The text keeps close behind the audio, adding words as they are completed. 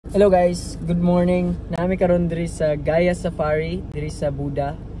Hello guys, good morning. Naami karon diri sa Gaia Safari, diri sa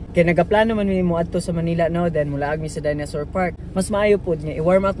Buda. Kaya nagaplano man mi mo adto sa Manila no, then mulaag mi sa Dinosaur Park. Mas maayo pod nga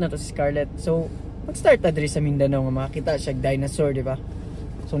i-warm up na to si Scarlett. So, mag-start ta diri sa Mindanao nga makita siya dinosaur, di ba?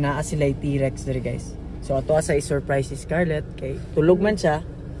 So naa sila T-Rex diri guys. So ato sa i-surprise si Scarlett kay tulog man siya,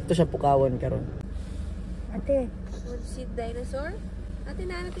 ito siya pukawon karon. Ate, want to see dinosaur? Ate,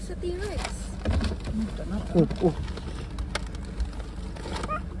 naanap sa T-Rex.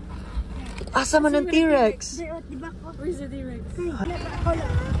 Asa man ang T-Rex? Where's the T-Rex? T-Rex. Mama,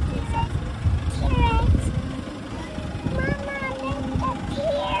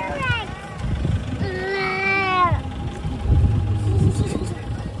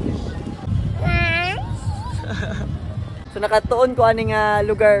 So nakatuon ko aning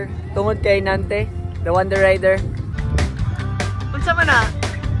lugar tungod kay Nante, the Wonder Rider. Unsa man na?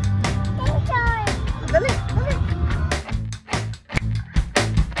 Dali, dali.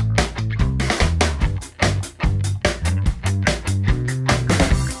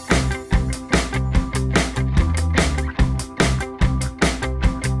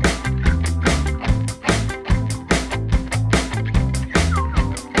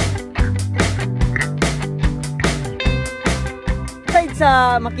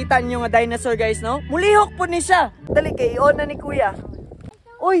 Sa makita niyo nga dinosaur guys, no? Mulihok po ni siya. Dali kay on na ni kuya.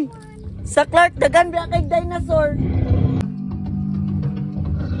 Uy, sa Clark dagan biya kay dinosaur.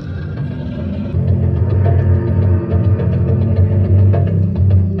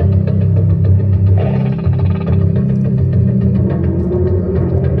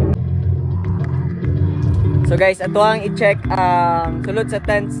 So guys, ato ang i-check ang sulod sa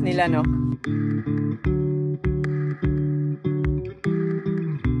tents nila, no?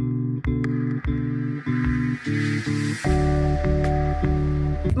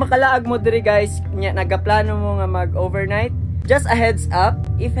 Makalaag mo diri guys, nagaplano mo nga mag-overnight. Just a heads up,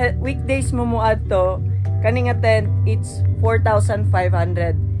 if weekdays mo adto, kaning nga tent, it's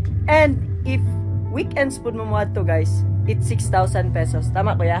 4,500. And if weekends pud mo adto guys, it's 6,000 pesos.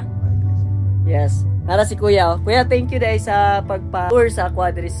 Tama kuya? Yes. Nara si kuya. Kuya, thank you dahil sa pagpa-tour sa aqua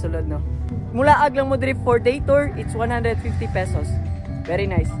diri sulod, no? Mulaag lang mo diri for day tour, it's 150 pesos. Very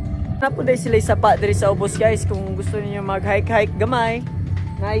nice. Napo dahil sila sapa diri sa ubos guys, kung gusto niyo mag-hike-hike gamay,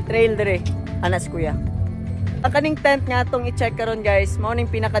 na i-trail dire, anas kuya. Ang kaning tent nga itong i-check karon guys, mao ning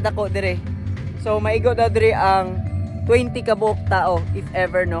pinakadako dire. So maigo daw dire ang 20 ka buok tao if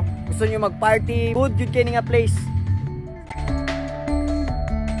ever, no. Gusto niyo mag-party, good yun kini nga place.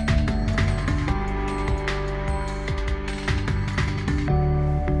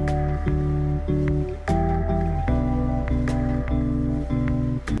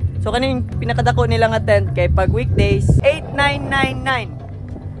 So kaning pinakadako nila nga tent kay pag weekdays 8,999.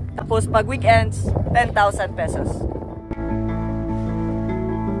 Tapos pag weekends, 10,000 pesos.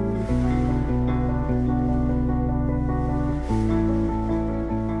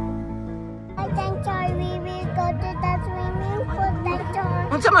 we will go to the swimming pool later.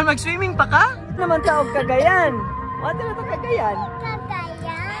 Unsa man mag-swimming pa ka? Naman taog Cagayan. Ate na to Cagayan.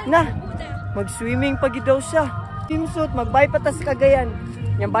 Cagayan? Na, mag-swimming pa gid daw siya. Swimsuit, mag-bye pa ta sa Cagayan.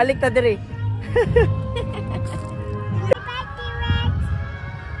 Yang balik ta dire.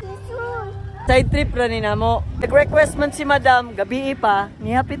 Side trip ra ni namo. Nag-request man si Madam, gabi pa,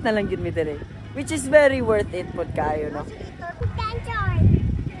 nihapit na lang gid mi dire. Which is very worth it pod kayo, no?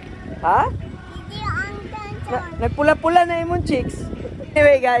 Ha? Nagpula-pula na imong chicks.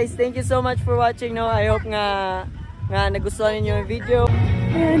 Anyway guys, thank you so much for watching, no? I hope nga nagustuhan niyo yung video.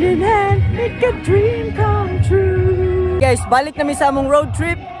 Hand in hand, make a dream come true. Guys, balik na mi sa among road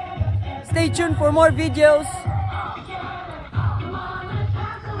trip. Stay tuned for more videos.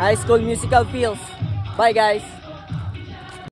 High School Musical feels. Bye guys.